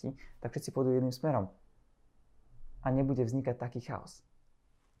miestnosti, tak všetci pôjdu jedným smerom. A nebude vznikať taký chaos.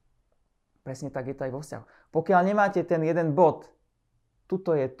 Presne tak je to aj vo vzťahu. Pokiaľ nemáte ten jeden bod,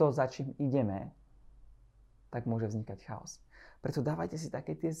 tuto je to, za čím ideme, tak môže vznikať chaos. Preto dávajte si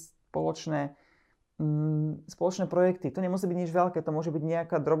také tie spoločné projekty. To nemusí byť nič veľké, to môže byť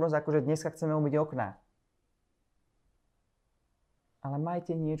nejaká drobnosť, ako že dneska chceme umyť okná. Ale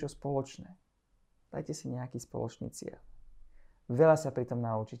majte niečo spoločné. Dajte si nejaký spoločný cieľ. Veľa sa pri tom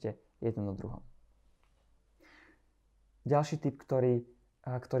naučíte jedno na druhom. Ďalší tip, ktorý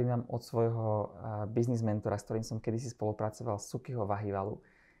mám od svojho biznis mentora, s ktorým som kedysi spolupracoval, Sukiho Vahivalu,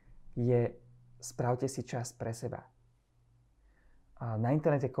 je spravte si čas pre seba. Na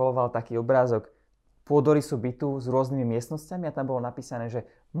internete koloval taký obrázok pôdorysu bytu s rôznymi miestnosťami a tam bolo napísané, že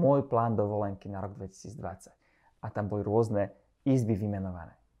môj plán dovolenky na rok 2020. A tam boli rôzne izby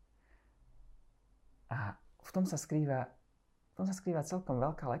vymenované. A v tom sa skrýva celkom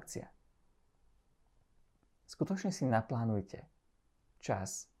veľká lekcia. Skutočne si naplánujte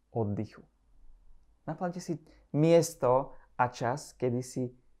čas oddychu. Naplánujte si miesto a čas,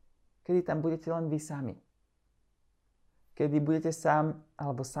 kedy tam budete len vy sami. Kedy budete sám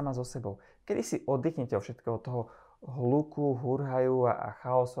alebo sama so sebou. Kedy si oddychnete od všetkého toho hluku, hurhaju a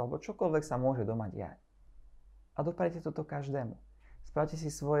chaosu alebo čokoľvek sa môže doma diať. A doprajte toto každému. Spravte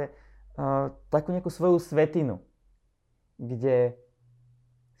si takú nejakú svoju svetinu, kde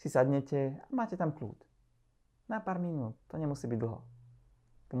si sadnete a máte tam kľud. Na pár minút, to nemusí byť dlho.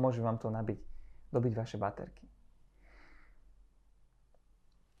 Pomôže vám to dobiť vaše baterky.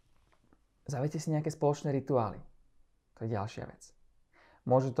 Zavedte si nejaké spoločné rituály. To je ďalšia vec.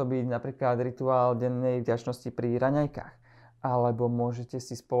 Môže to byť napríklad rituál dennej vďačnosti pri raňajkách, alebo môžete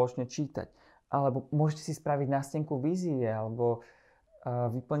si spoločne čítať, alebo môžete si spraviť nástenku vízie, alebo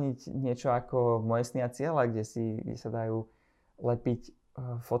vyplniť niečo ako moje sny a ciele, kde sa dajú lepiť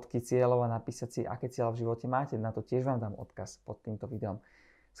fotky cieľov a napísať si, aké cieľa v živote máte. Na to tiež vám dám odkaz pod týmto videom.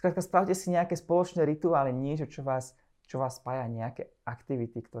 Skrátka, spravte si nejaké spoločné rituály, niečo, čo vás spája, nejaké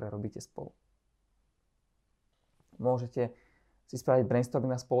aktivity, ktoré robíte spolu. Môžete si spraviť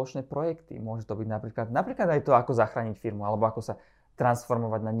brainstorming na spoločné projekty. Môže to byť napríklad aj to, ako zachrániť firmu, alebo ako sa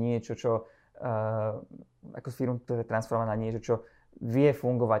transformovať na niečo, ako firmu, ktorá je transformovaná na niečo, čo vie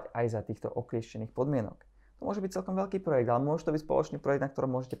fungovať aj za týchto oklieštených podmienok. To môže byť celkom veľký projekt, ale môže to byť spoločný projekt, na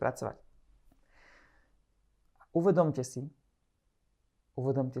ktorom môžete pracovať. Uvedomte si,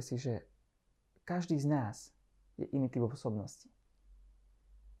 že každý z nás je iný typ osobnosti.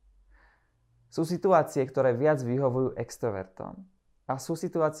 Sú situácie, ktoré viac vyhovujú extrovertom a sú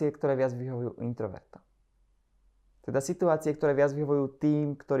situácie, ktoré viac vyhovujú introvertom. Teda situácie, ktoré viac vyhovujú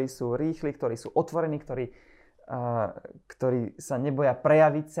tým, ktorí sú rýchli, ktorí sú otvorení, ktorí sa neboja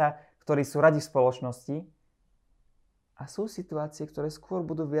prejaviť sa, ktorí sú radi v spoločnosti. A sú situácie, ktoré skôr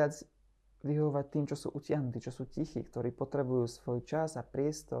budú viac vyhovovať tým, čo sú utiahnutí, čo sú tichí, ktorí potrebujú svoj čas a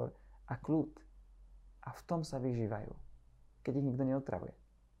priestor a kľud. A v tom sa vyžívajú, keď ich nikto neotravuje.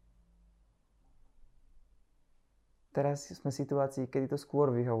 Teraz sme v situácii, kedy to skôr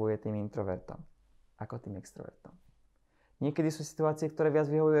vyhovuje tým introvertom ako tým extrovertom. Niekedy sú situácie, ktoré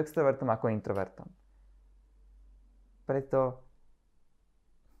viac vyhovujú extrovertom ako introvertom. Preto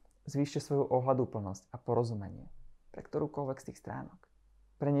zvýšte svoju ohľaduplnosť a porozumenie pre ktorúkoľvek z tých stránok.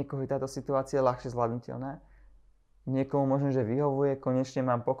 Pre niekoho je táto situácia ľahšie zvládnutelná, niekomu možno, že vyhovuje, konečne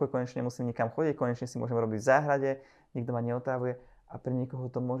mám pokoj, konečne nemusím nikam chodiť, konečne si môžem robiť v záhrade, nikto ma neotravuje. A pre niekoho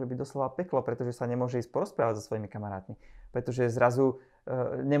to môže byť doslova peklo, pretože sa nemôže ísť porozprávať so svojimi kamarátmi. Pretože zrazu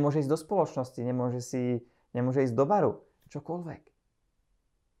nemôže ísť do spoločnosti, nemôže ísť do baru. Čokoľvek.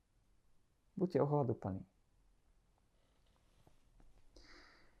 Buďte ohľaduplní.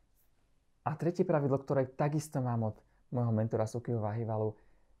 A tretie pravidlo, ktoré takisto mám od môjho mentora Sukiho Vahivalu,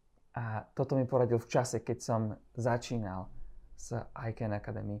 a toto mi poradil v čase, keď som začínal s ICANN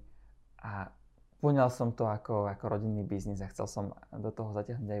Academy a poňal som to ako rodinný biznis a chcel som do toho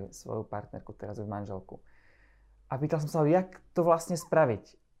zatiahnuť aj svoju partnerku, teraz už manželku. A pýtal som sa, jak to vlastne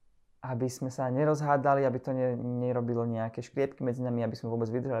spraviť, aby sme sa nerozhádali, aby to nerobilo nejaké škriepky medzi nami, aby sme vôbec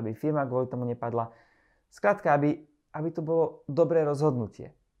vydržali, aby firma kvôli tomu nepadla. Skrátka, aby to bolo dobré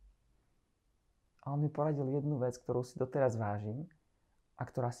rozhodnutie. A on mi poradil jednu vec, ktorú si doteraz vážim a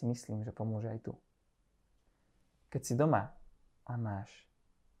ktorá si myslím, že pomôže aj tu. Keď si doma a máš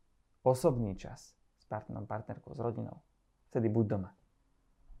osobný čas s partnerom, partnerkou, s rodinou, vtedy buď doma.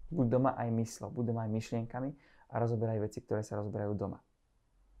 Buď doma aj myslou, buď doma aj myšlienkami a rozoberaj veci, ktoré sa rozoberajú doma.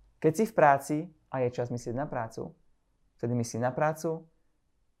 Keď si v práci a je čas myslieť na prácu, vtedy myslí na prácu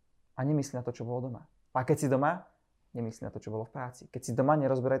a a nemyslí na to, čo bolo doma. A keď si doma, nemyslí na to, čo bolo v práci. Keď si doma,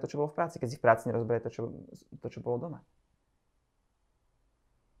 nerozberaj to, čo bolo v práci. Keď si v práci, nerozberaj to, čo bolo doma.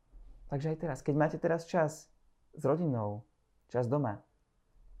 Takže aj teraz, keď máte teraz čas s rodinou, čas doma,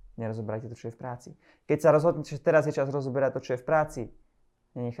 nerozoberajte to, čo je v práci. Keď sa rozhodnete, že teraz je čas rozoberať to, čo je v práci,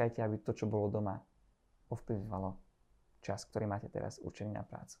 nenechajte, aby to, čo bolo doma, ovplyvňovalo čas, ktorý máte teraz určený na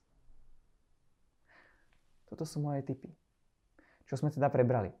prácu. Toto sú moje tipy. Čo sme teda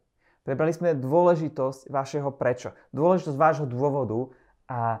prebrali? Prebrali sme dôležitosť vašeho prečo, dôležitosť vášho dôvodu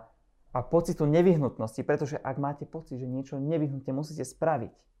a pocitu nevyhnutnosti, pretože ak máte pocit, že niečo nevyhnutne musíte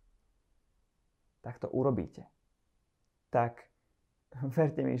spraviť, tak to urobíte. Tak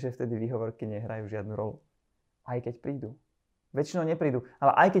verte mi, že vtedy výhovorky nehrajú žiadnu rolu. Aj keď prídu. Väčšinou neprídu,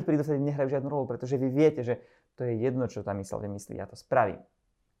 ale aj keď prídu, vtedy nehrajú žiadnu rolu, pretože vy viete, že to je jedno, čo tá mysl vymyslí, ja to spravím.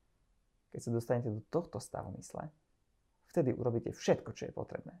 Keď sa dostanete do tohto stavu mysle, vtedy urobíte všetko, čo je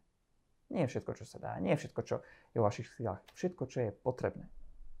potrebné. Nie všetko, čo sa dá, nie všetko, čo je vo vašich silách, všetko, čo je potrebné.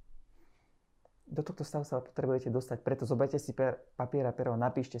 Do tohto stavu sa potrebujete dostať, preto zoberte si papier a pero,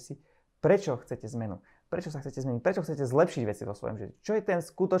 napíšte si, prečo chcete zmenu, prečo sa chcete zmeniť, prečo chcete zlepšiť veci vo svojom živote. Čo je ten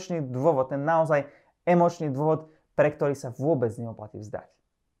skutočný dôvod, ten naozaj emočný dôvod, pre ktorý sa vôbec neoplatí vzdať.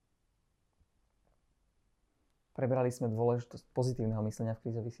 Prebrali sme dôležitosť pozitívneho myslenia v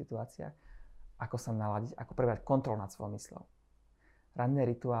krízových situáciách, ako sa naladiť, ako prebrať kontrol nad svojou mysľou. Ranné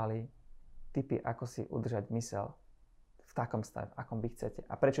rituály, tipy, ako si udržať myseľ v takom stave, v akom vy chcete.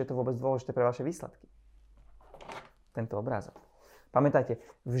 A prečo je to vôbec dôležité pre vaše výsledky. Tento obrázok. Pamätajte,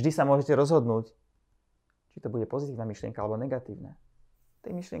 vždy sa môžete rozhodnúť, či to bude pozitívna myšlienka alebo negatívna.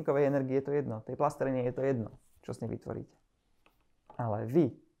 Tej myšlienkovej energii je to jedno, tej plastrenie je to jedno, čo s nej vytvoríte. Ale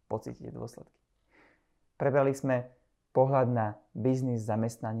vy pocítite dôsledky. Prebrali sme pohľad na biznis,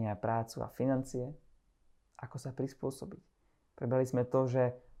 zamestnanie a prácu a financie, ako sa prispôsobiť. Prebrali sme to,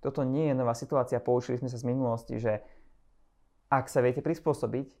 že toto nie je nová situácia, poučili sme sa z minulosti, že ak sa viete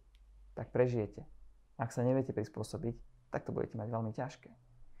prispôsobiť, tak prežijete. Ak sa neviete prispôsobiť, tak to budete mať veľmi ťažké.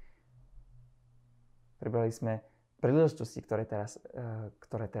 Prebrali sme príležitosti, ktoré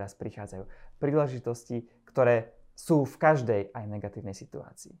teraz prichádzajú. Príležitosti, ktoré sú v každej aj negatívnej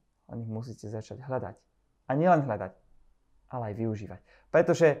situácii. Len ich musíte začať hľadať. A nielen hľadať, ale aj využívať.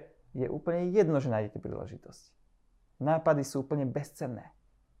 Pretože je úplne jedno, že nájdete príležitosť. Nápady sú úplne bezcenné,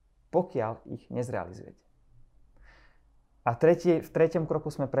 pokiaľ ich nezrealizujete. A v treťom kroku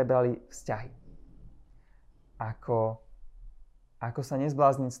sme prebrali vzťahy. Ako sa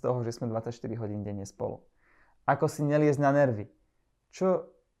nezblázniť z toho, že sme 24 hodín denne spolu. Ako si neliezť na nervy. Čo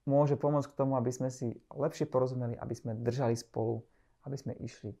môže pomôcť k tomu, aby sme si lepšie porozumeli, aby sme držali spolu, aby sme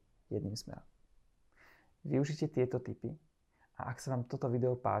išli jedným smerom. Využite tieto tipy a ak sa vám toto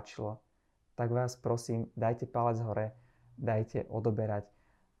video páčilo, tak vás prosím, dajte palec hore, dajte odoberať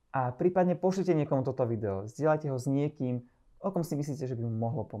a prípadne pošlite niekomu toto video, zdieľajte ho s niekým, o kom si myslíte, že by mu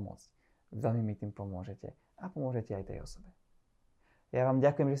mohlo pomôcť. Veľmi mi tým pomôžete a pomôžete aj tej osobe. Ja vám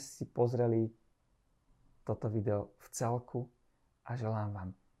ďakujem, že ste si pozreli toto video v celku a želám vám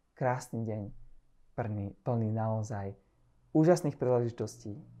krásny deň, plný naozaj úžasných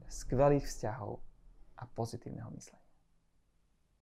príležitostí, skvelých vzťahov a pozitívneho myslenia.